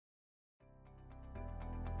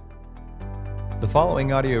The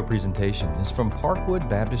following audio presentation is from Parkwood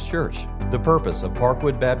Baptist Church. The purpose of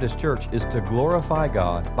Parkwood Baptist Church is to glorify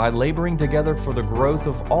God by laboring together for the growth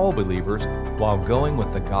of all believers while going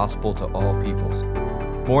with the gospel to all peoples.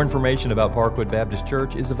 More information about Parkwood Baptist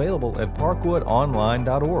Church is available at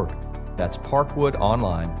parkwoodonline.org. That's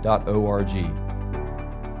parkwoodonline.org.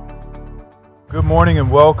 Good morning and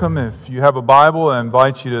welcome. If you have a Bible, I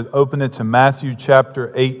invite you to open it to Matthew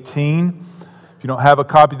chapter 18. If you don't have a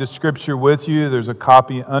copy of the Scripture with you, there's a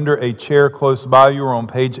copy under a chair close by you or on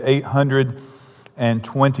page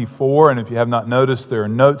 824. And if you have not noticed, there are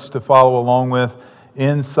notes to follow along with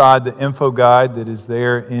inside the info guide that is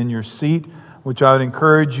there in your seat, which I would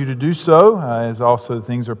encourage you to do so, as also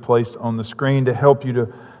things are placed on the screen to help you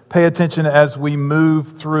to pay attention as we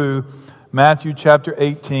move through Matthew chapter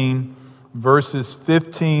 18, verses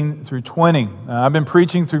 15 through 20. I've been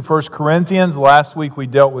preaching through 1 Corinthians. Last week we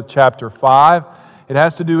dealt with chapter 5. It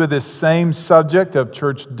has to do with this same subject of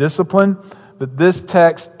church discipline, but this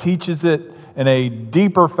text teaches it in a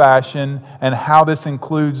deeper fashion and how this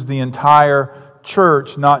includes the entire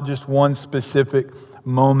church, not just one specific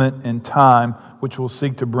moment in time, which we'll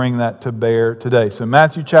seek to bring that to bear today. So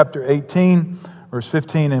Matthew chapter 18, verse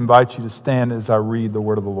 15, I invite you to stand as I read the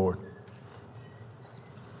word of the Lord.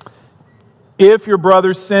 If your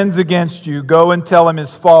brother sins against you, go and tell him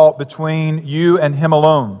his fault between you and him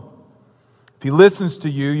alone. If he listens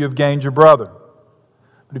to you, you have gained your brother.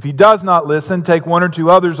 But if he does not listen, take one or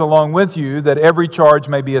two others along with you, that every charge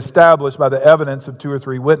may be established by the evidence of 2 or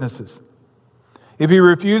 3 witnesses. If he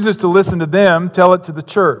refuses to listen to them, tell it to the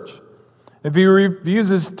church. If he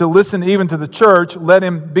refuses to listen even to the church, let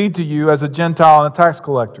him be to you as a Gentile and a tax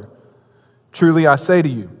collector. Truly I say to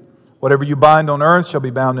you, whatever you bind on earth shall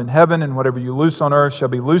be bound in heaven, and whatever you loose on earth shall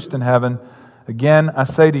be loosed in heaven. Again, I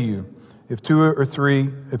say to you, if two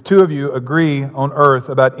of you agree on earth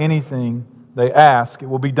about anything they ask, it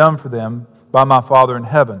will be done for them by my Father in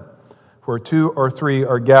heaven. For 2 or 3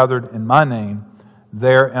 are gathered in my name,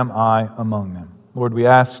 there am I among them. Lord, we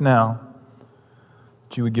ask now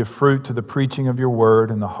that you would give fruit to the preaching of your word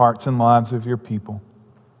in the hearts and lives of your people,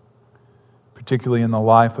 particularly in the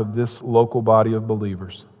life of this local body of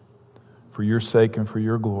believers. For your sake and for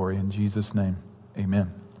your glory. In Jesus' name,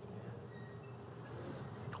 amen.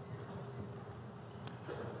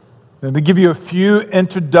 Let me give you a few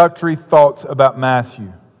introductory thoughts about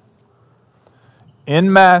Matthew. In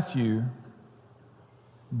Matthew,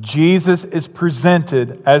 Jesus is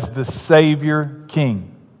presented as the Savior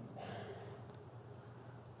King.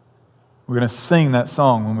 We're going to sing that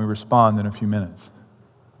song when we respond in a few minutes.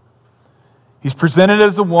 He's presented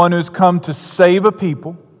as the one who's come to save a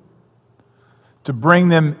people, to bring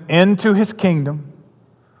them into His kingdom,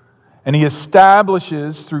 and He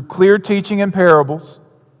establishes through clear teaching and parables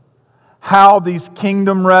how these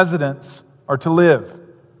kingdom residents are to live,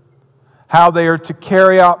 how they are to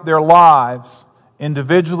carry out their lives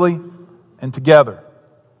individually and together.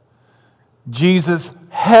 Jesus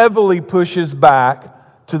heavily pushes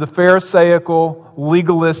back to the Pharisaical,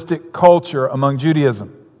 legalistic culture among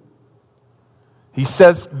Judaism. He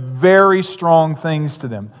says very strong things to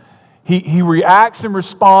them. He reacts and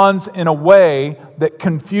responds in a way that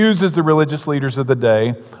confuses the religious leaders of the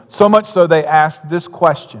day, so much so they ask this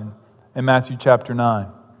question in Matthew chapter 9.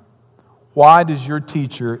 Why does your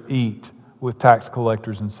teacher eat with tax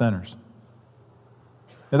collectors and sinners?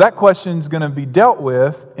 Now that question is going to be dealt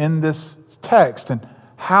with in this text. And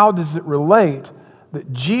how does it relate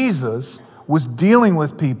that Jesus was dealing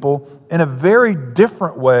with people in a very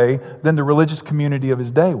different way than the religious community of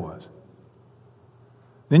his day was?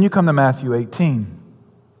 Then you come to Matthew 18.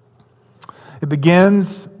 It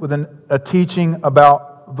begins with a teaching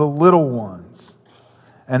about the little ones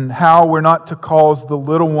and how we're not to cause the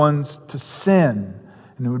little ones to sin.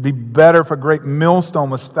 And it would be better if a great millstone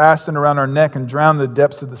was fastened around our neck and drowned in the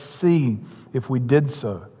depths of the sea if we did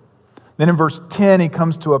so. Then in verse 10, he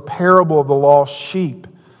comes to a parable of the lost sheep.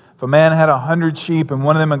 If a man had 100 sheep and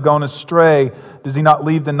one of them had gone astray, does he not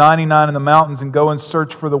leave the 99 in the mountains and go and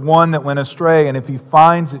search for the one that went astray? And if he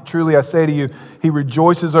finds it, truly I say to you, he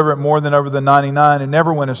rejoices over it more than over the 99 and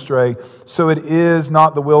never went astray. So it is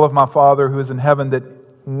not the will of my Father who is in heaven that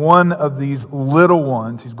one of these little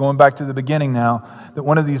ones, he's going back to the beginning now, that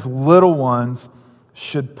one of these little ones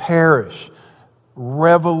should perish.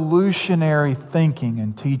 Revolutionary thinking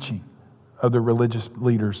and teaching of the religious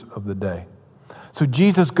leaders of the day. So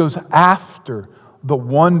Jesus goes after the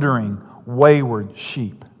wandering, wayward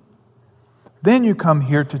sheep. Then you come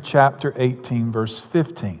here to chapter 18, verse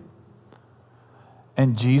 15.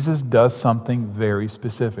 And Jesus does something very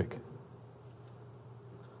specific.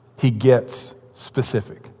 He gets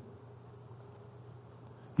specific.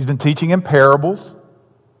 He's been teaching in parables,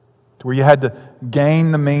 to where you had to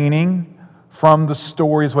gain the meaning from the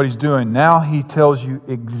story is what he's doing. Now he tells you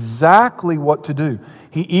exactly what to do.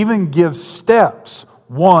 He even gives steps.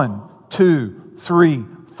 1, 2, 3,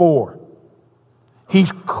 4.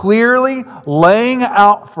 He's clearly laying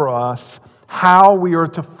out for us how we are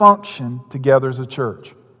to function together as a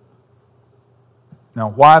church. Now,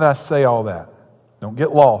 why did I say all that? Don't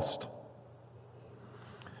get lost.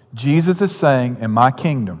 Jesus is saying, in my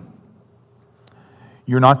kingdom,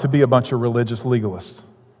 you're not to be a bunch of religious legalists.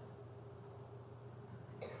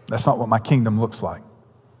 That's not what my kingdom looks like.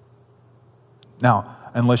 Now,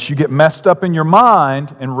 unless you get messed up in your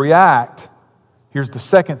mind and react, here's the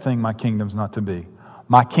second thing my kingdom's not to be.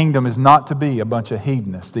 My kingdom is not to be a bunch of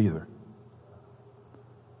hedonists either.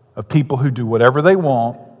 Of people who do whatever they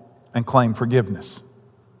want and claim forgiveness.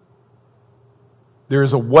 There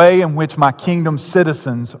is a way in which my kingdom's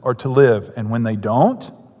citizens are to live. And when they don't,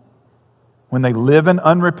 when they live in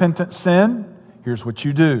unrepentant sin, here's what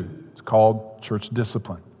you do. It's called church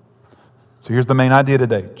discipline. So here's the main idea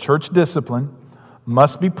today. Church discipline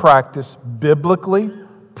must be practiced biblically,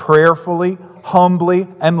 prayerfully, humbly,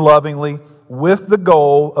 and lovingly with the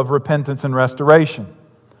goal of repentance and restoration.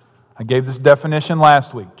 I gave this definition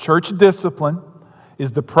last week. Church discipline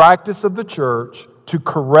is the practice of the church to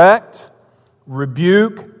correct,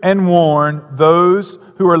 rebuke, and warn those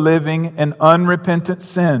who are living in unrepentant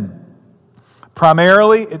sin.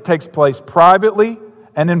 Primarily, it takes place privately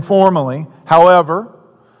and informally. However,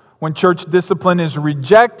 when church discipline is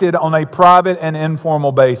rejected on a private and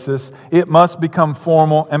informal basis, it must become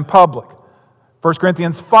formal and public. 1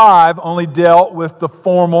 Corinthians 5 only dealt with the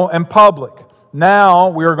formal and public. Now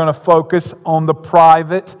we are going to focus on the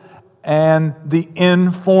private and the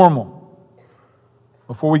informal.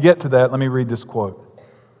 Before we get to that, let me read this quote.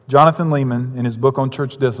 Jonathan Leeman, in his book on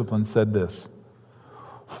church discipline, said this: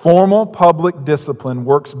 "Formal public discipline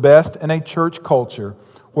works best in a church culture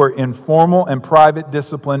where informal and private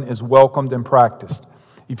discipline is welcomed and practiced.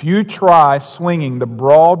 If you try swinging the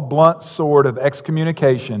broad, blunt sword of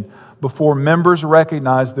excommunication before members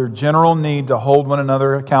recognize their general need to hold one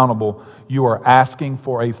another accountable, you are asking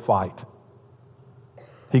for a fight."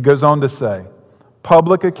 He goes on to say,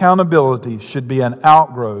 public accountability should be an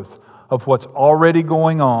outgrowth of what's already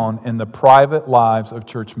going on in the private lives of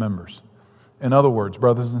church members. In other words,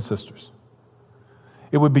 brothers and sisters,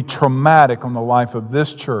 it would be traumatic on the life of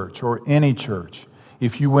this church or any church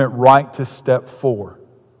if you went right to step 4.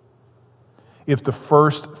 If the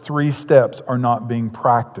first 3 steps are not being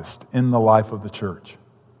practiced in the life of the church.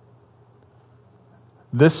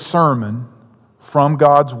 This sermon from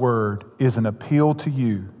God's Word is an appeal to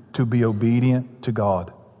you to be obedient to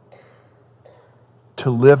God, to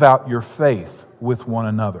live out your faith with one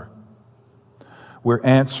another. We're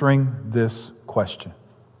answering this question.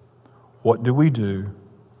 What do we do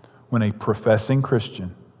when a professing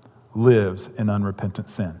Christian lives in unrepentant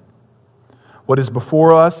sin? What is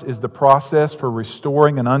before us is the process for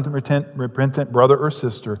restoring an unrepentant brother or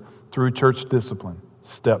sister through church discipline.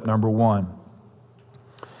 Step number 1.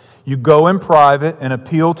 You go in private and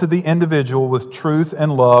appeal to the individual with truth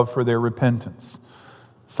and love for their repentance.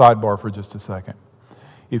 Sidebar for just a second.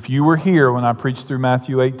 If you were here when I preached through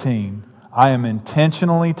Matthew 18, I am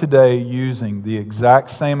intentionally today using the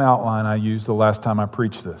exact same outline I used the last time I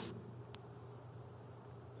preached this.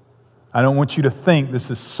 I don't want you to think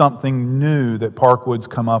this is something new that Parkwood's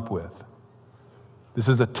come up with. This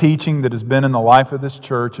is a teaching that has been in the life of this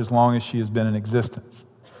church as long as she has been in existence.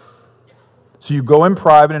 So you go in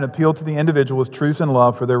private and appeal to the individual with truth and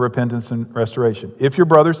love for their repentance and restoration. If your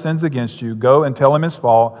brother sins against you, go and tell him his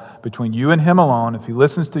fault between you and him alone. If he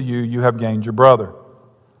listens to you, you have gained your brother.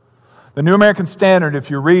 The New American Standard, if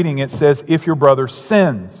you're reading it, says if your brother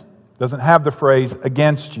sins. It doesn't have the phrase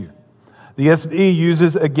against you. The SD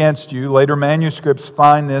uses against you. Later manuscripts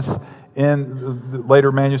find this in the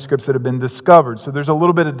later manuscripts that have been discovered. So there's a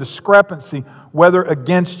little bit of discrepancy whether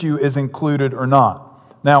against you is included or not.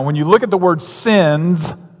 Now, when you look at the word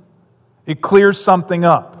sins, it clears something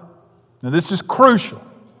up. Now, this is crucial.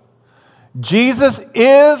 Jesus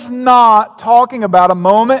is not talking about a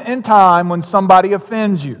moment in time when somebody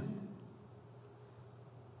offends you.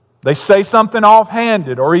 They say something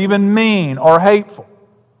offhanded or even mean or hateful.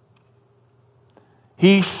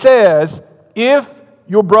 He says, if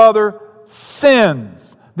your brother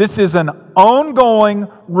sins, this is an ongoing,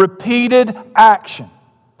 repeated action.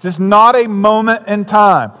 This is not a moment in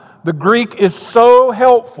time. The Greek is so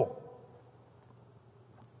helpful.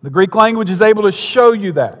 The Greek language is able to show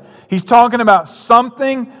you that. He's talking about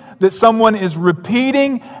something that someone is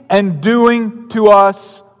repeating and doing to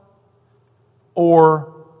us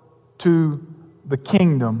or to the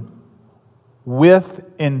kingdom with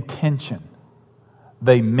intention.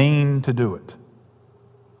 They mean to do it.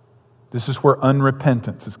 This is where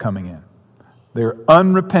unrepentance is coming in. They're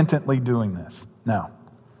unrepentantly doing this. Now,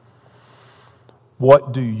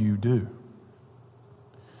 what do?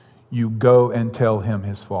 You go and tell him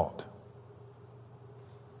his fault.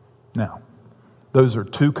 Now, those are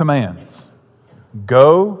two commands.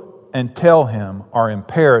 Go and tell him are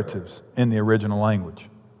imperatives in the original language.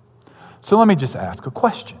 So let me just ask a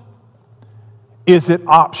question. Is it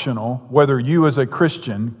optional whether you as a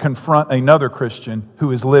Christian confront another Christian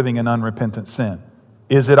who is living in unrepentant sin?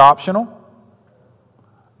 Is it optional?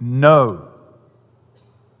 No.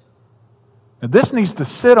 Now, this needs to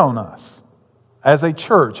sit on us as a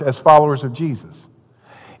church, as followers of Jesus.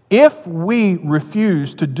 If we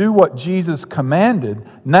refuse to do what Jesus commanded,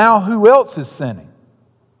 now who else is sinning?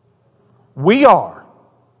 We are.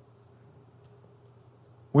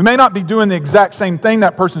 We may not be doing the exact same thing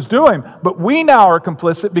that person's doing, but we now are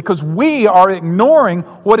complicit because we are ignoring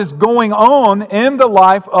what is going on in the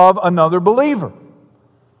life of another believer.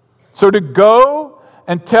 So to go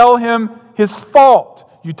and tell him his fault,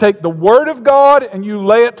 you take the Word of God and you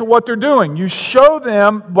lay it to what they're doing. You show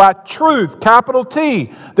them by truth, capital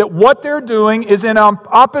T, that what they're doing is in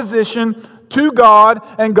opposition to God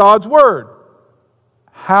and God's Word.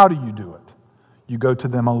 How do you do it? You go to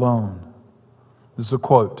them alone. This is a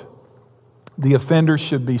quote. The offender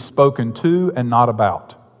should be spoken to and not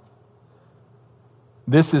about.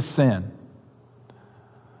 This is sin.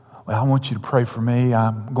 Well, I want you to pray for me.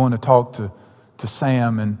 I'm going to talk to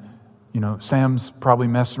Sam, and Sam's probably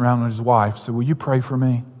messing around with his wife, so will you pray for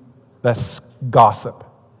me? That's gossip.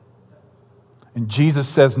 And Jesus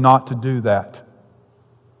says not to do that.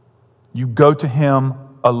 You go to him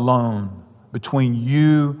alone, between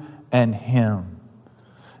you and him.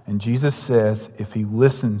 And Jesus says, if he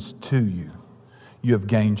listens to you, you have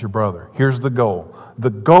gained your brother. Here's the goal. The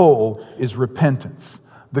goal is repentance.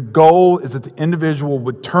 The goal is that the individual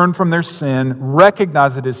would turn from their sin,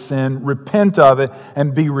 recognize it as sin, repent of it,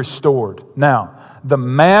 and be restored. Now, the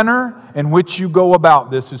manner in which you go about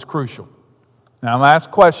this is crucial. Now,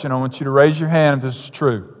 last question, I want you to raise your hand if this is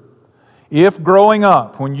true. If growing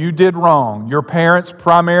up, when you did wrong, your parents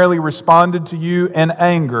primarily responded to you in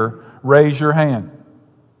anger, raise your hand.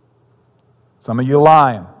 Some of you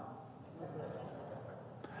lying.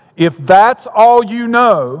 If that's all you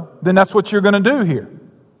know, then that's what you're going to do here.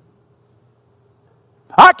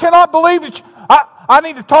 I cannot believe that I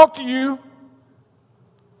need to talk to you.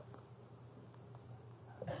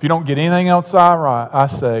 If you don't get anything else I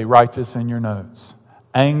say, write this in your notes.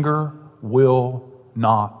 Anger will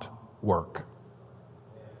not work.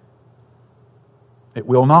 It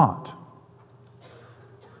will not.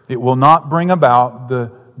 It will not bring about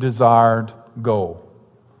the desired goal.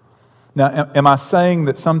 Now, am I saying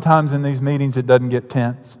that sometimes in these meetings it doesn't get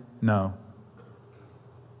tense? No.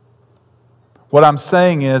 What I'm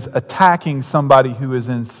saying is attacking somebody who is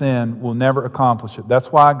in sin will never accomplish it. That's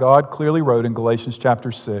why God clearly wrote in Galatians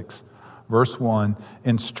chapter 6, verse 1,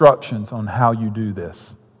 instructions on how you do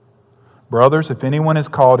this. Brothers, if anyone is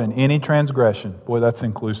caught in any transgression, boy, that's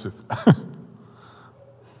inclusive.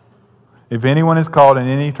 If anyone is caught in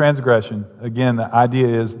any transgression, again, the idea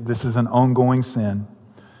is this is an ongoing sin.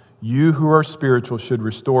 You who are spiritual should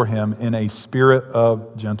restore him in a spirit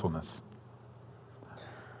of gentleness.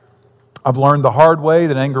 I've learned the hard way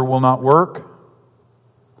that anger will not work.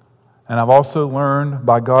 And I've also learned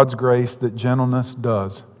by God's grace that gentleness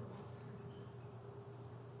does.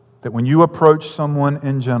 That when you approach someone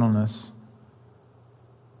in gentleness,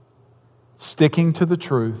 sticking to the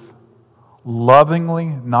truth, lovingly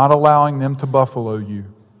not allowing them to buffalo you,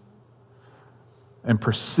 and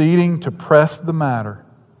proceeding to press the matter,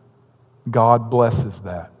 God blesses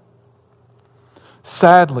that.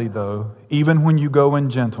 Sadly, though, even when you go in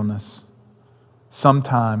gentleness,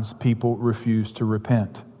 sometimes people refuse to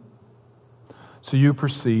repent. So you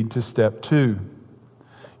proceed to step 2.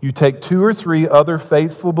 You take 2 or 3 other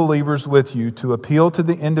faithful believers with you to appeal to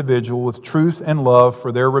the individual with truth and love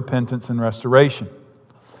for their repentance and restoration.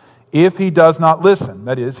 If he does not listen,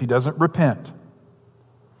 that is, he doesn't repent,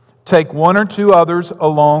 take 1 or 2 others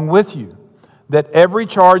along with you, that every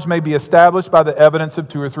charge may be established by the evidence of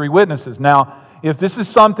 2 or 3 witnesses. Now, if this is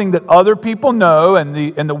something that other people know and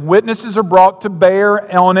the witnesses are brought to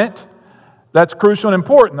bear on it, that's crucial and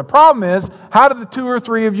important. The problem is, how do the 2 or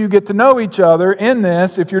 3 of you get to know each other in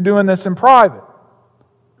this if you're doing this in private?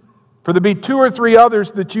 For there to be 2 or 3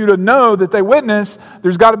 others that you to know that they witness,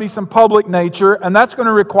 there's got to be some public nature, and that's going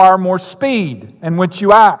to require more speed in which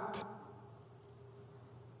you act.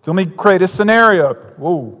 So let me create a scenario.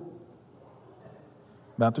 Whoa.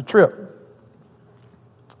 About to trip.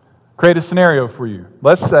 Create a scenario for you.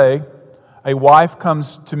 Let's say a wife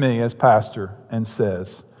comes to me as pastor and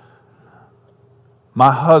says,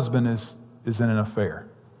 my husband is in an affair.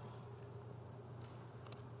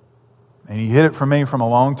 And he hid it from me from a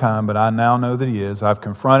long time, but I now know that he is. I've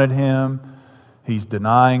confronted him. He's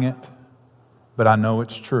denying it, but I know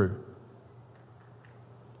it's true.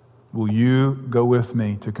 Will you go with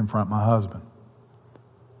me to confront my husband?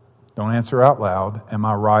 Don't answer out loud. Am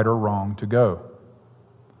I right or wrong to go?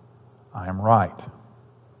 I am right.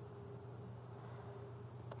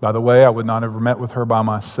 By the way, I would not have met with her by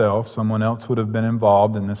myself. Someone else would have been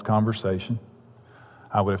involved in this conversation.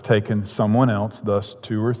 I would have taken someone else, thus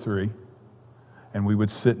 2 or 3, and we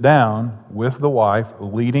would sit down with the wife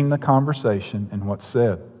leading the conversation and what's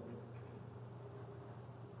said.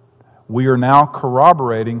 We are now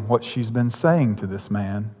corroborating what she's been saying to this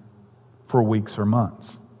man for weeks or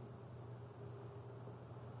months.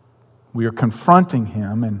 We are confronting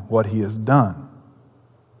him in what he has done.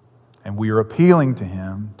 And we are appealing to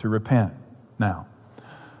him to repent. Now,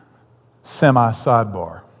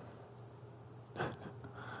 semi-sidebar.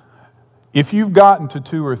 If you've gotten to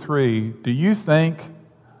 2 or 3, do you think,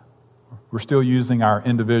 we're still using our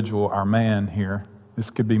individual, our man here. This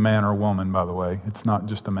could be man or woman, by the way. It's not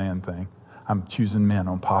just a man thing. I'm choosing men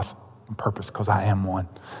on purpose because I am one.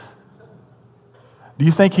 Do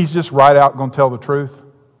you think he's just right out going to tell the truth?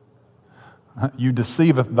 You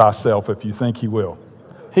deceiveth thyself if you think he will.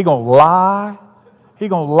 He going to lie. He's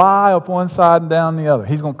going to lie up one side and down the other.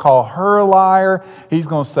 He's going to call her a liar. He's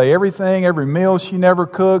going to say everything, every meal she never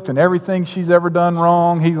cooked and everything she's ever done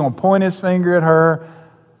wrong. He's going to point his finger at her.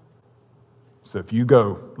 So if you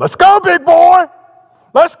go, let's go, big boy.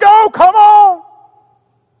 Let's go. Come on.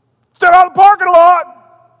 Step out of the parking lot.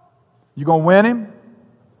 You going to win him?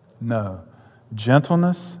 No.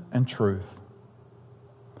 Gentleness and truth.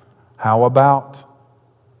 How about,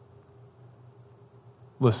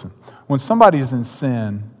 listen, when somebody is in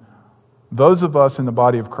sin, those of us in the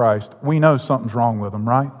body of Christ, we know something's wrong with them,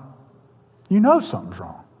 right? You know something's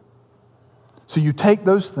wrong. So you take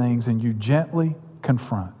those things and you gently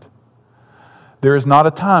confront. There is not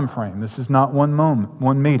a time frame. This is not one moment,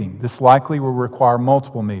 one meeting. This likely will require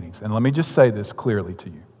multiple meetings. And let me just say this clearly to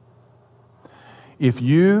you. If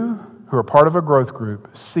you, who are part of a growth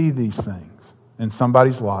group, see these things in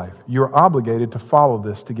somebody's life, you're obligated to follow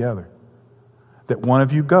this together. That one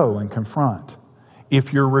of you go and confront.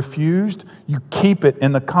 If you're refused, you keep it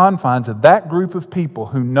in the confines of that group of people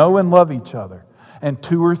who know and love each other, and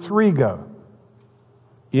 2 or 3 go.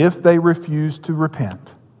 If they refuse to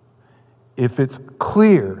repent, if it's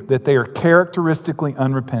clear that they are characteristically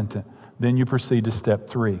unrepentant, then you proceed to step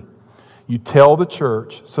 3. You tell the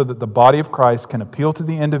church so that the body of Christ can appeal to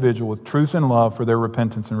the individual with truth and love for their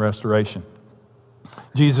repentance and restoration.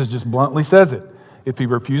 Jesus just bluntly says it. If he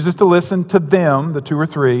refuses to listen to them, the 2 or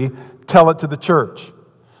 3, tell it to the church.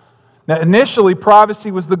 Now, initially,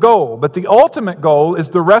 privacy was the goal, but the ultimate goal is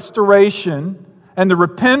the restoration and the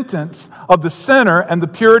repentance of the sinner and the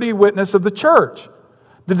purity witness of the church.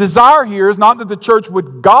 The desire here is not that the church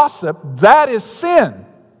would gossip. That is sin.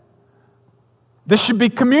 This should be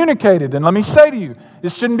communicated. And let me say to you,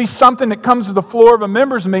 this shouldn't be something that comes to the floor of a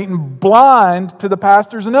members' meeting blind to the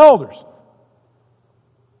pastors and elders.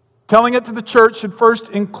 Telling it to the church should first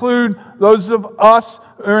include those of us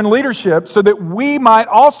who are in leadership so that we might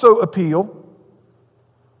also appeal.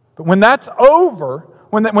 But when that's over,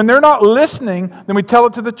 when they're not listening, then we tell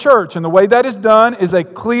it to the church. And the way that is done is a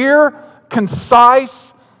clear,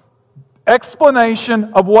 concise explanation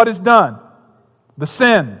of what is done. The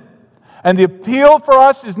sin. And the appeal for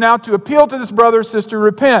us is now to appeal to this brother or sister to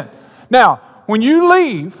repent. Now, when you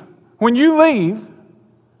leave,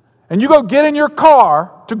 and you go get in your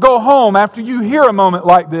car to go home after you hear a moment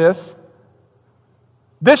like this,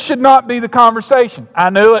 this should not be the conversation. I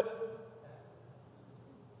knew it.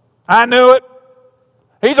 I knew it.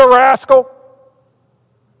 He's a rascal.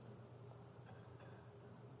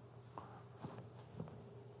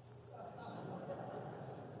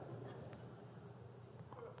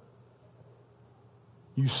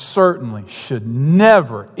 You certainly should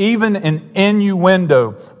never, even in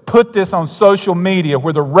innuendo, put this on social media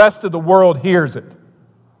where the rest of the world hears it.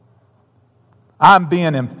 I'm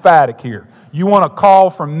being emphatic here. You want a call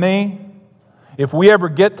from me? If we ever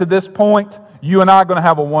get to this point, you and I are going to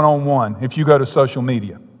have a one-on-one if you go to social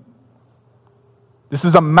media. This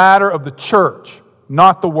is a matter of the church,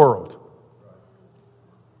 not the world.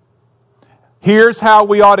 Here's how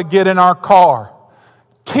we ought to get in our car.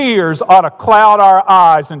 Tears ought to cloud our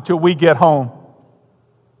eyes until we get home.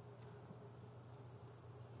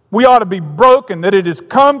 We ought to be broken that it has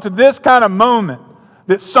come to this kind of moment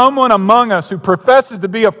that someone among us who professes to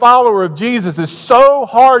be a follower of Jesus is so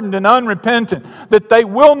hardened and unrepentant that they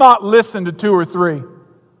will not listen to two or three.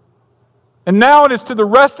 And now it is to the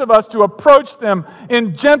rest of us to approach them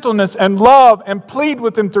in gentleness and love and plead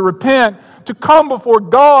with them to repent, to come before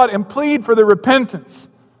God and plead for their repentance.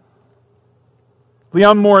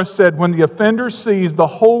 Leon Morris said, when the offender sees the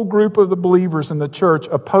whole group of the believers in the church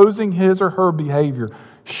opposing his or her behavior,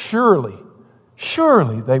 surely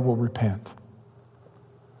they will repent.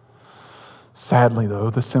 Sadly,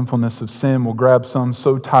 though, the sinfulness of sin will grab some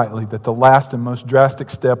so tightly that the last and most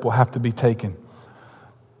drastic step will have to be taken.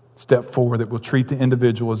 Step 4, that will treat the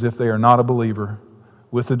individual as if they are not a believer,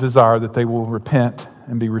 with the desire that they will repent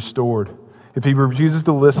and be restored. If he refuses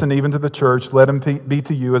to listen even to the church, let him be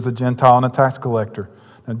to you as a Gentile and a tax collector.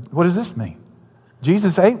 Now, what does this mean?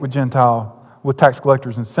 Jesus ate with tax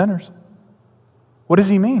collectors and sinners. What does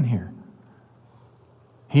he mean here?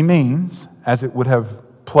 He means, as it would have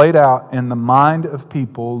played out in the mind of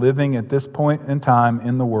people living at this point in time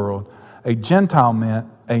in the world, a Gentile meant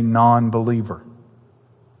a non-believer.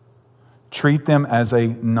 Treat them as a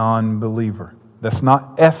non-believer. That's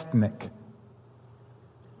not ethnic.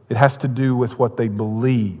 It has to do with what they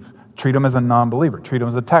believe. Treat them as a non-believer. Treat them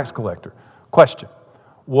as a tax collector. Question: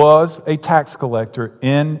 was a tax collector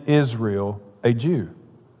in Israel a Jew?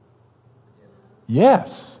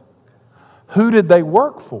 Yes. Who did they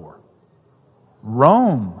work for?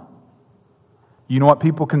 Rome. You know what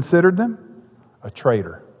people considered them? A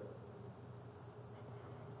traitor.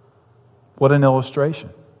 What an illustration.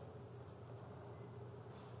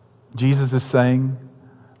 Jesus is saying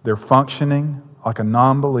they're functioning like a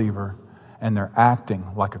non-believer and they're acting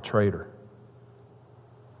like a traitor.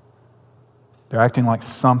 They're acting like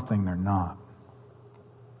something they're not.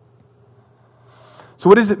 So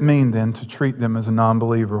what does it mean then to treat them as a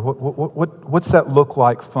non-believer? What's that look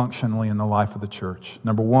like functionally in the life of the church?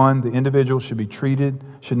 Number one, the individual should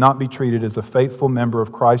not be treated as a faithful member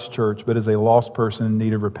of Christ's church, but as a lost person in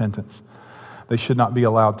need of repentance. They should not be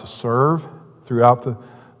allowed to serve throughout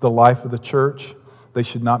the life of the church. They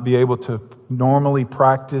should not be able to normally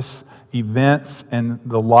practice events in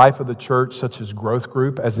the life of the church, such as growth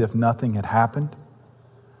group, as if nothing had happened.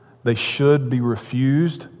 They should be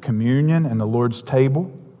refused communion and the Lord's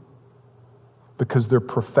table because their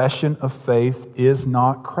profession of faith is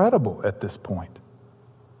not credible at this point.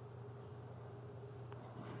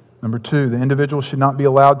 Number two, the individual should not be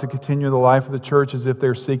allowed to continue the life of the church as if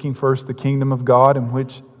they're seeking first the kingdom of God, in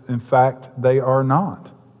which, in fact, they are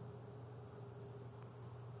not.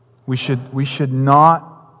 We should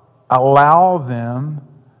not allow them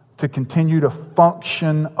to continue to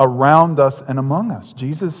function around us and among us.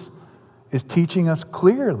 Jesus is teaching us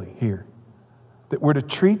clearly here that we're to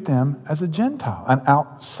treat them as a Gentile, an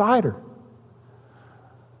outsider.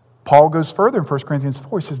 Paul goes further in 1 Corinthians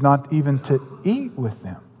 4. He says not even to eat with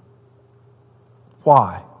them.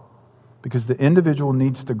 Why? Because the individual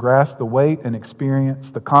needs to grasp the weight and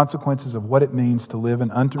experience the consequences of what it means to live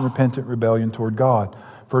in unrepentant rebellion toward God.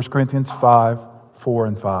 1 Corinthians 5, 4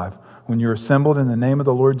 and 5. When you're assembled in the name of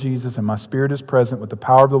the Lord Jesus and my spirit is present with the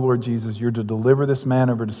power of the Lord Jesus, you're to deliver this man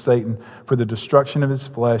over to Satan for the destruction of his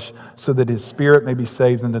flesh so that his spirit may be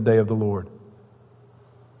saved in the day of the Lord.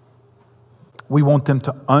 We want them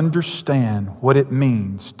to understand what it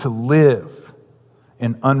means to live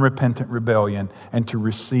in unrepentant rebellion and to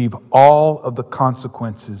receive all of the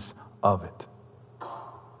consequences of it.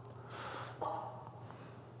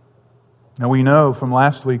 Now we know from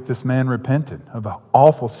last week this man repented of an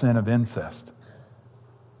awful sin of incest.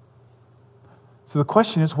 So the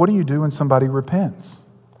question is, what do you do when somebody repents?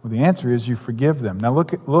 Well, the answer is you forgive them. Now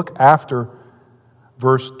look after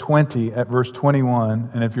verse 20 at verse 21,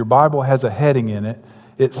 and if your Bible has a heading in it,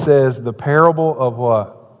 it says the parable of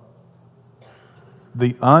what?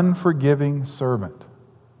 The unforgiving servant.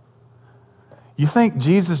 You think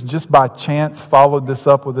Jesus just by chance followed this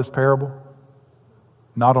up with this parable?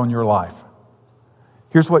 Not on your life.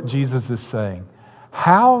 Here's what Jesus is saying.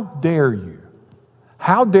 How dare you,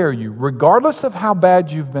 regardless of how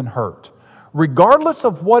bad you've been hurt, regardless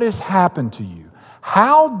of what has happened to you,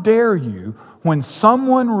 how dare you, when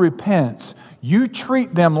someone repents, you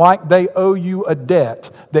treat them like they owe you a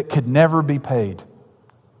debt that could never be paid.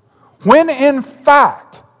 When in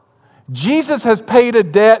fact, Jesus has paid a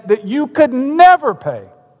debt that you could never pay.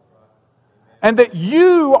 And that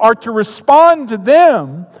you are to respond to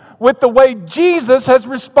them with the way Jesus has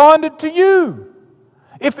responded to you.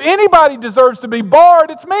 If anybody deserves to be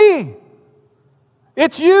barred, it's me.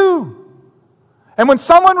 It's you. And when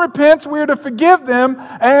someone repents, we are to forgive them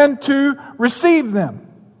and to receive them.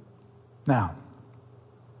 Now,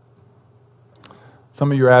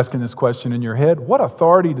 Some of you are asking this question in your head. What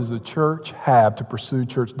authority does the church have to pursue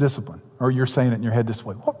church discipline? Or you're saying it in your head this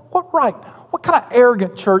way. What right? What kind of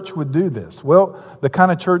arrogant church would do this? Well, the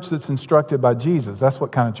kind of church that's instructed by Jesus, that's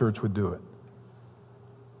what kind of church would do it.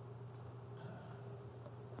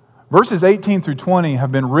 Verses 18 through 20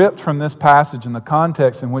 have been ripped from this passage in the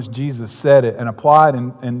context in which Jesus said it and applied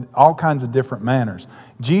in all kinds of different manners.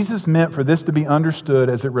 Jesus meant for this to be understood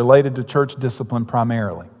as it related to church discipline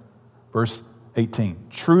primarily. Verse 18,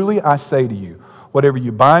 truly I say to you, whatever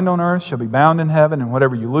you bind on earth shall be bound in heaven, and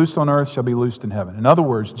whatever you loose on earth shall be loosed in heaven. In other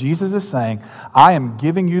words, Jesus is saying, I am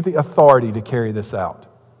giving you the authority to carry this out.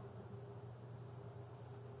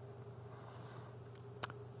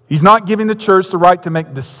 He's not giving the church the right to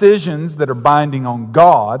make decisions that are binding on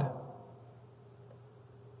God.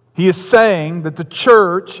 He is saying that the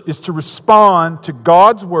church is to respond to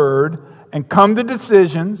God's word and come to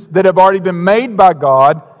decisions that have already been made by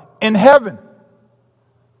God in heaven.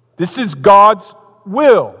 This is God's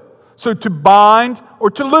will. So to bind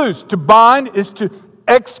or to loose. To bind is to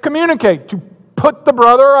excommunicate, to put the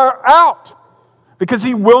brother out because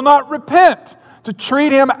he will not repent. To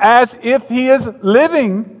treat him as if he is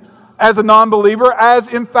living as a non-believer, as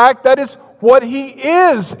in fact that is what he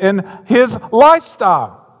is in his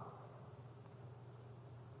lifestyle.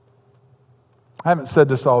 I haven't said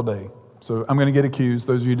this all day, so I'm going to get accused.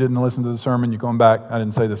 Those of you who didn't listen to the sermon, you're going back. I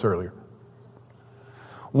didn't say this earlier.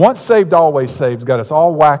 Once saved, always saved got us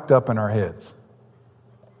all whacked up in our heads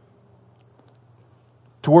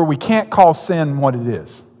to where we can't call sin what it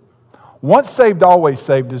is. Once saved, always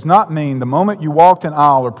saved does not mean the moment you walked an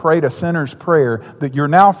aisle or prayed a sinner's prayer that you're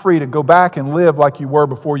now free to go back and live like you were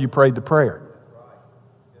before you prayed the prayer.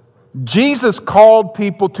 Jesus called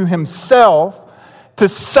people to himself to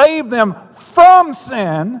save them from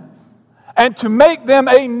sin and to make them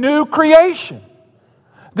a new creation.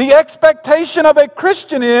 The expectation of a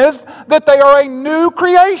Christian is that they are a new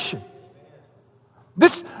creation.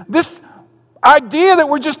 This idea that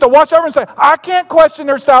we're just to watch over and say, I can't question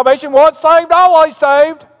their salvation. Once saved, always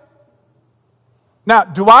saved. Now,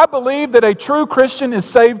 do I believe that a true Christian is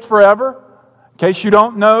saved forever? In case you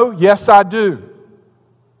don't know, yes, I do.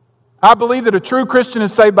 I believe that a true Christian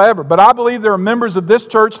is saved forever, but I believe there are members of this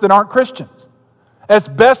church that aren't Christians, as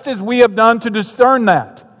best as we have done to discern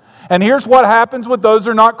that. And here's what happens with those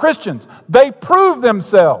who are not Christians. They prove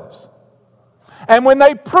themselves. And when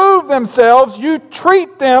they prove themselves, you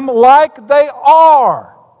treat them like they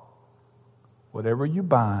are. Whatever you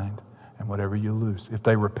bind and whatever you loose. If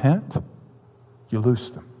they repent, you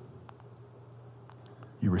loose them.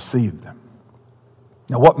 You receive them.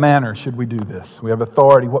 Now, what manner should we do this? We have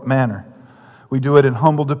authority. What manner? We do it in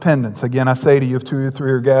humble dependence. Again, I say to you, if 2 or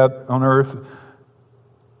 3 are gathered on earth,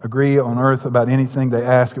 agree on earth about anything they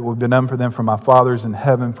ask, it will be done for them from my Father's in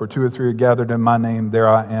heaven. For 2 or 3 are gathered in my name, there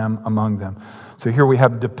I am among them. So here we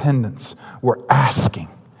have dependence. We're asking.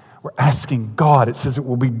 We're asking God. It says it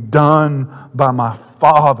will be done by my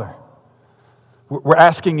Father. We're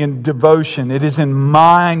asking in devotion. It is in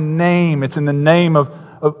my name. It's in the name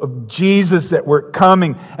of Jesus that we're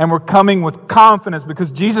coming. And we're coming with confidence because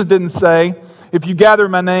Jesus didn't say, if you gather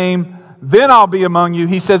in my name, then I'll be among you.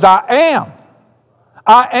 He says, I am.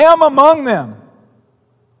 I am among them.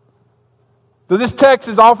 So this text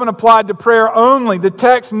is often applied to prayer only. The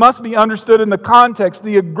text must be understood in the context.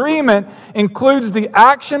 The agreement includes the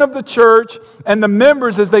action of the church and the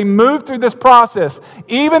members as they move through this process,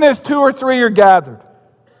 even as 2 or 3 are gathered.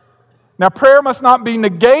 Now, prayer must not be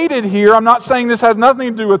negated here. I'm not saying this has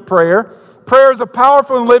nothing to do with prayer. Prayer is a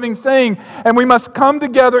powerful and living thing, and we must come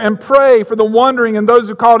together and pray for the wandering and those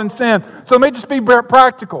who are caught in sin. So let me just be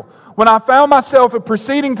practical. When I found myself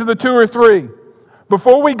proceeding to the 2 or 3,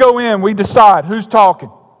 before we go in, we decide who's talking.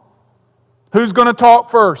 Who's going to talk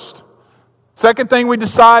first? Second thing we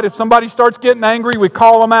decide, if somebody starts getting angry, we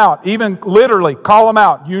call them out. Even literally, call them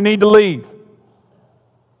out. You need to leave.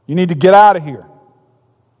 You need to get out of here.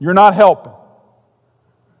 You're not helping.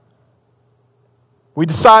 We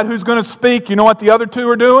decide who's going to speak. You know what the other 2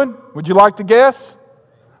 are doing? Would you like to guess?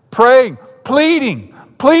 Praying, pleading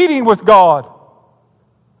with God.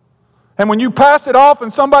 And when you pass it off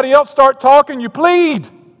and somebody else starts talking, you plead.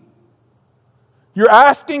 You're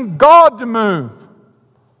asking God to move.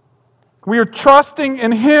 We are trusting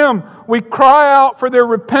in Him. We cry out for their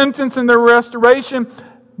repentance and their restoration,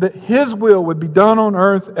 that His will would be done on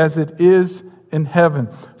earth as it is in heaven.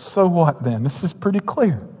 So what then? This is pretty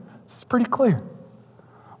clear.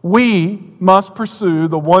 We must pursue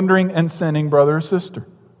the wandering and sinning brother or sister.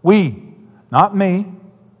 We, not me,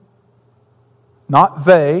 not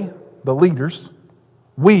they, the leaders.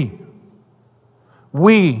 We,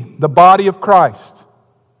 the body of Christ,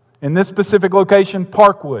 In this specific location,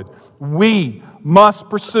 Parkwood, we must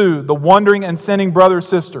pursue the wandering and sinning brother or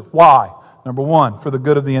sister. Why? Number one, for the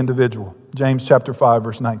good of the individual. James chapter 5,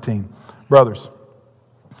 verse 19. Brothers,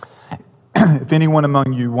 if anyone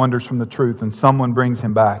among you wanders from the truth and someone brings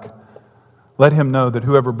him back, let him know that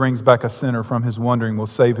whoever brings back a sinner from his wandering will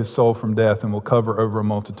save his soul from death and will cover over a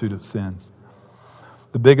multitude of sins.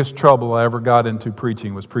 The biggest trouble I ever got into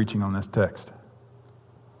preaching was preaching on this text.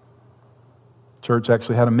 Church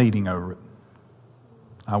actually had a meeting over it.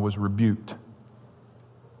 I was rebuked.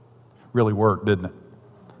 Really worked, didn't it?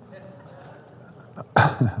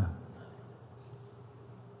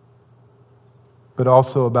 But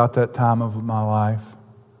also about that time of my life,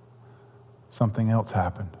 something else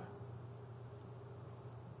happened.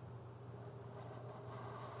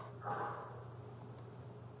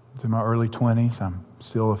 In my early 20s, I'm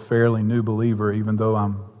still a fairly new believer, even though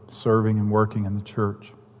I'm serving and working in the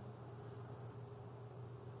church.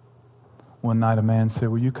 One night a man said,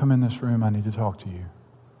 "Will you come in this room? I need to talk to you."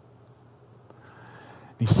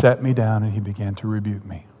 He sat me down and he began to rebuke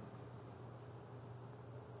me.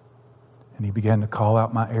 And he began to call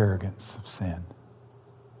out my arrogance of sin.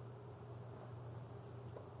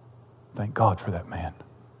 Thank God for that man.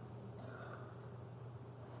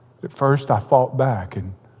 At first I fought back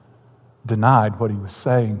and denied what he was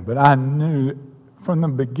saying, but I knew from the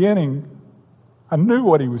beginning, I knew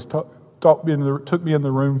what he was took me in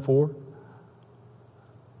the room for.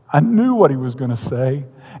 I knew what he was going to say,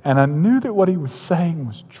 and I knew that what he was saying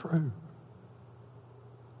was true.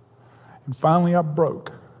 And finally I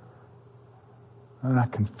broke, and I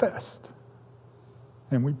confessed,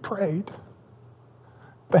 and we prayed.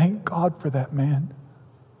 Thank God for that man.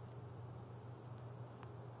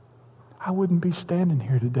 I wouldn't be standing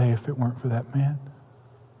here today if it weren't for that man.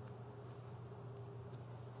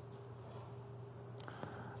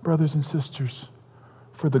 Brothers and sisters,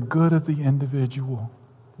 for the good of the individual,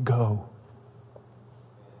 go.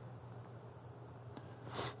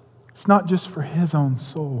 It's not just for his own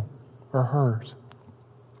soul or hers.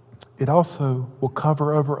 It also will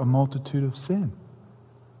cover over a multitude of sin.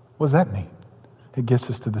 What does that mean? It gets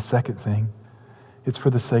us to the second thing. It's for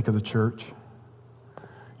the sake of the church.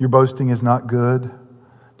 Your boasting is not good.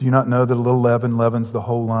 Do you not know that a little leaven leavens the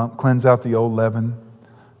whole lump? Cleanse out the old leaven,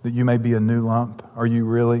 that you may be a new lump. Are you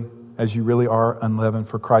really, as you really are, unleavened?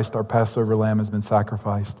 For Christ, our Passover lamb, has been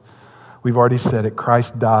sacrificed. We've already said it.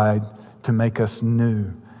 Christ died to make us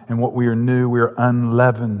new. And what we are new, we are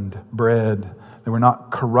unleavened bread. That we're not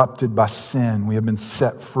corrupted by sin. We have been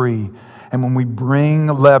set free. And when we bring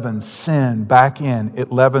leaven, sin, back in,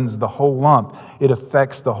 it leavens the whole lump. It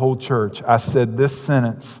affects the whole church. I said this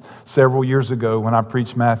sentence several years ago when I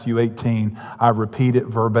preached Matthew 18. I repeat it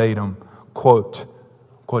verbatim,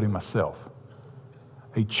 quoting myself.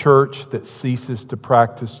 A church that ceases to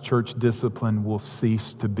practice church discipline will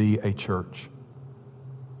cease to be a church.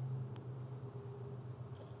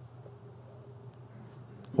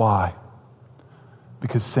 Why?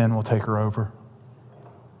 Because sin will take her over.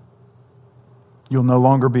 You'll no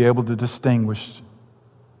longer be able to distinguish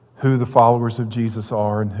who the followers of Jesus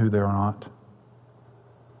are and who they're not.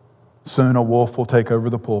 Soon a wolf will take over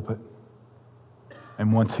the pulpit.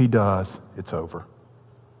 And once he does, it's over.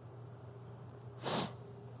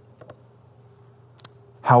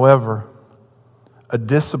 However, a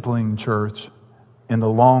disciplined church in the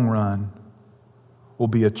long run will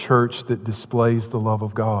be a church that displays the love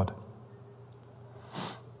of God.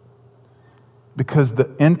 Because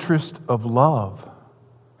the interest of love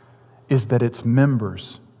is that its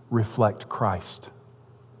members reflect Christ.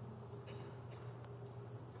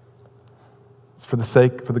 It's for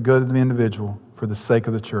the good of the individual, for the sake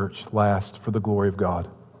of the church, last, for the glory of God.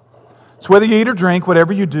 So whether you eat or drink,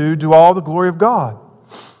 whatever you do all the glory of God.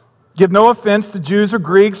 Give no offense to Jews or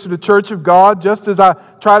Greeks or the church of God, just as I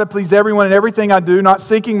try to please everyone in everything I do, not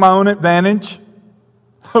seeking my own advantage.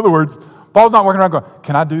 In other words, Paul's not walking around going,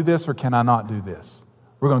 can I do this or can I not do this?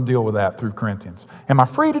 We're going to deal with that through Corinthians. Am I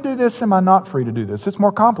free to do this? Am I not free to do this? It's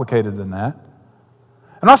more complicated than that.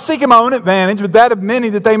 I'm not seeking my own advantage, but that of many,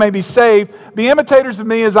 that they may be saved. Be imitators of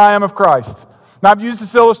me as I am of Christ. Now, I've used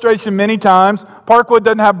this illustration many times. Parkwood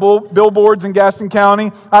doesn't have billboards in Gaston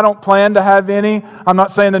County. I don't plan to have any. I'm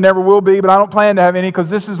not saying there never will be, but I don't plan to have any because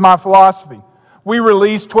this is my philosophy. We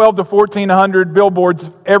release 12 to 1,400 billboards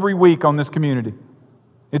every week on this community.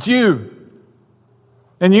 It's you.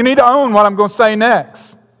 And you need to own what I'm going to say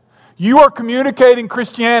next. You are communicating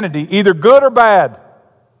Christianity, either good or bad.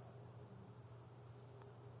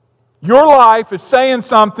 Your life is saying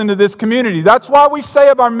something to this community. That's why we say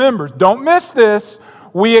of our members, don't miss this,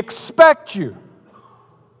 we expect you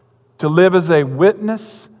to live as a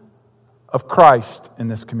witness of Christ in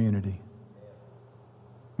this community.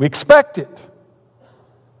 We expect it.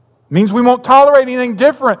 It means we won't tolerate anything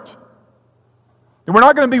different. And we're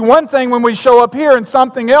not going to be one thing when we show up here and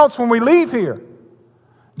something else when we leave here.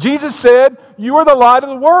 Jesus said, "You are the light of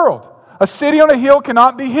the world. A city on a hill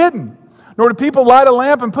cannot be hidden. Nor do people light a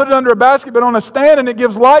lamp and put it under a basket, but on a stand, and it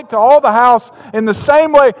gives light to all the house. In the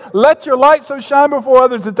same way, let your light so shine before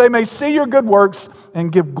others that they may see your good works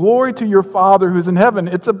and give glory to your Father who is in heaven."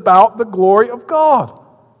 It's about the glory of God.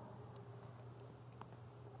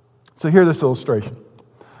 So hear this illustration.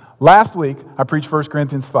 Last week, I preached 1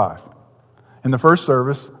 Corinthians 5. In the first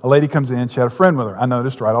service, a lady comes in. She had a friend with her. I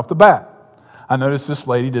noticed right off the bat. I noticed this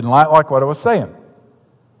lady didn't like what I was saying.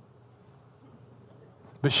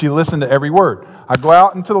 But she listened to every word. I go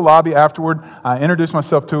out into the lobby afterward. I introduce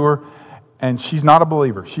myself to her, and she's not a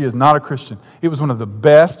believer. She is not a Christian. It was one of the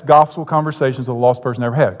best gospel conversations a lost person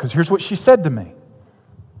ever had. Because here's what she said to me.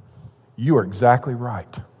 "You are exactly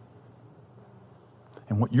right.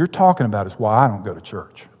 And what you're talking about is why I don't go to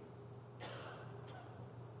church.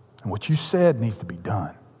 And what you said needs to be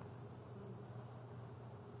done."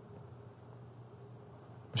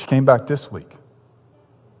 She came back this week.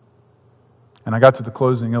 And I got to the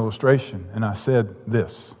closing illustration, and I said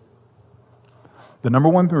this. The number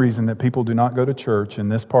one reason that people do not go to church in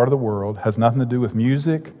this part of the world has nothing to do with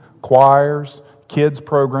music, choirs, kids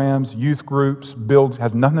programs, youth groups,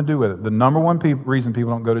 has nothing to do with it. The number one reason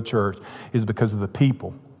people don't go to church is because of the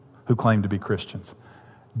people who claim to be Christians.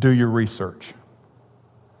 Do your research.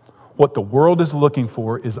 What the world is looking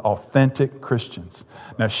for is authentic Christians.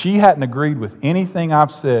 Now, she hadn't agreed with anything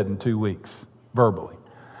I've said in 2 weeks, verbally.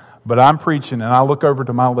 But I'm preaching, and I look over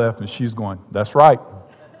to my left, and she's going, "That's right."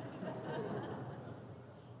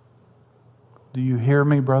 Do you hear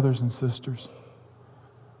me, brothers and sisters?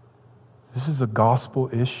 This is a gospel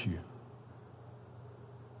issue.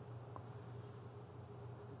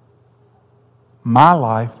 My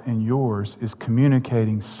life and yours is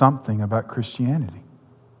communicating something about Christianity.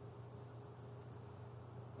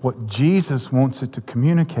 What Jesus wants it to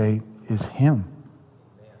communicate is Him.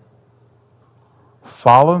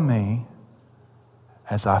 Follow me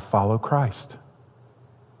as I follow Christ.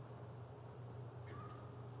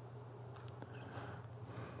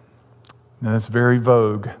 Now, that's very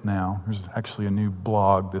vogue now. There's actually a new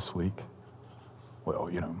blog this week. Well,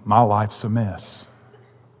 my life's a mess.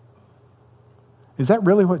 Is that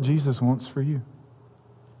really what Jesus wants for you?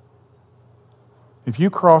 If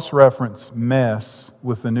you cross-reference mess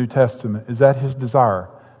with the New Testament, is that His desire?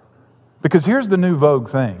 Because here's the new vogue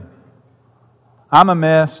thing. I'm a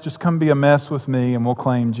mess, just come be a mess with me and we'll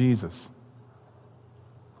claim Jesus.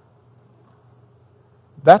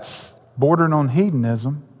 That's bordering on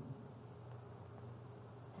hedonism.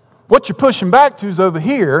 What you're pushing back to is over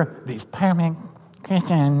here, these permanent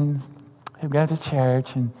Christians who go to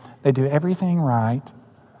church and they do everything right.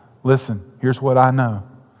 Listen, here's what I know.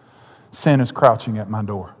 Sin is crouching at my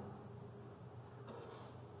door.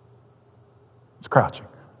 It's crouching.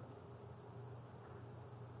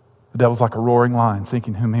 The devil's like a roaring lion,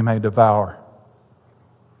 seeking whom he may devour.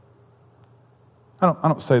 I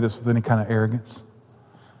don't say this with any kind of arrogance.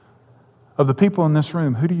 Of the people in this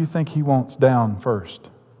room, who do you think he wants down first?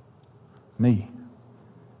 Me.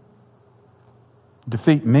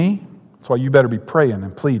 Defeat me? That's why you better be praying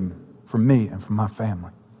and pleading for me and for my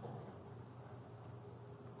family.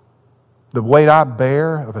 The weight I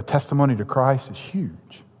bear of a testimony to Christ is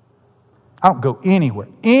huge. I don't go anywhere.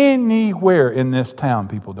 Anywhere in this town,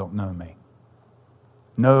 people don't know me.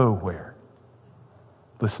 Nowhere.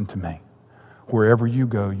 Listen to me. Wherever you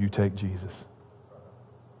go, you take Jesus.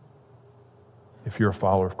 If you're a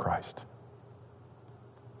follower of Christ.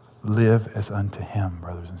 Live as unto Him,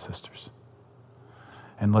 brothers and sisters.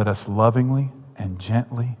 And let us lovingly and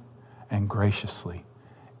gently and graciously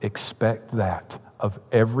expect that of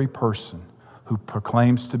every person who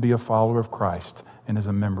proclaims to be a follower of Christ and is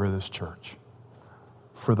a member of this church.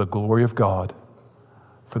 For the glory of God,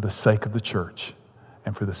 for the sake of the church,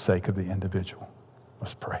 and for the sake of the individual.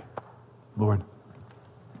 Let's pray. Lord,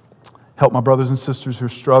 help my brothers and sisters who are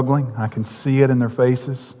struggling. I can see it in their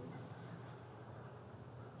faces.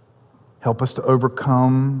 Help us to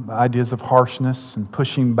overcome the ideas of harshness and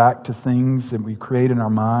pushing back to things that we create in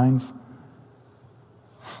our minds.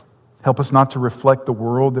 Help us not to reflect the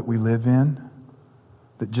world that we live in,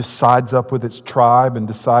 that just sides up with its tribe and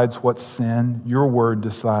decides what's sin. Your word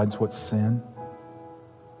decides what's sin.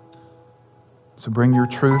 So bring your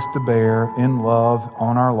truth to bear in love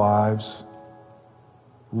on our lives.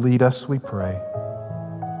 Lead us, we pray.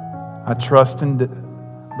 I trust and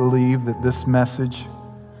believe that this message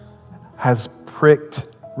has pricked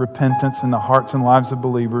repentance in the hearts and lives of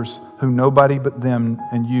believers who nobody but them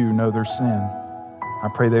and you know their sin. I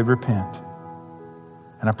pray they repent.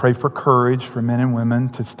 And I pray for courage for men and women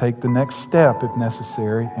to take the next step if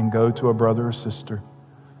necessary and go to a brother or sister.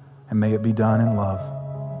 And may it be done in love.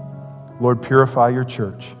 Lord, purify your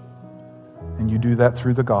church. And you do that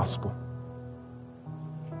through the gospel.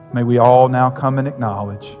 May we all now come and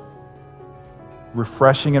acknowledge,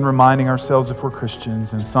 refreshing and reminding ourselves if we're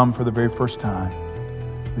Christians, and some for the very first time,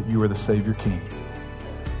 that you are the Savior King.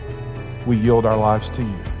 We yield our lives to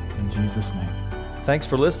you. In Jesus' name. Thanks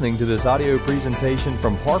for listening to this audio presentation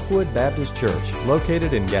from Parkwood Baptist Church,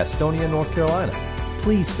 located in Gastonia, North Carolina.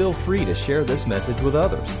 Please feel free to share this message with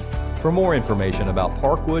others. For more information about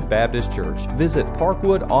Parkwood Baptist Church, visit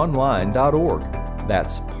parkwoodonline.org.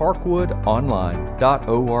 That's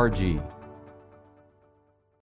parkwoodonline.org.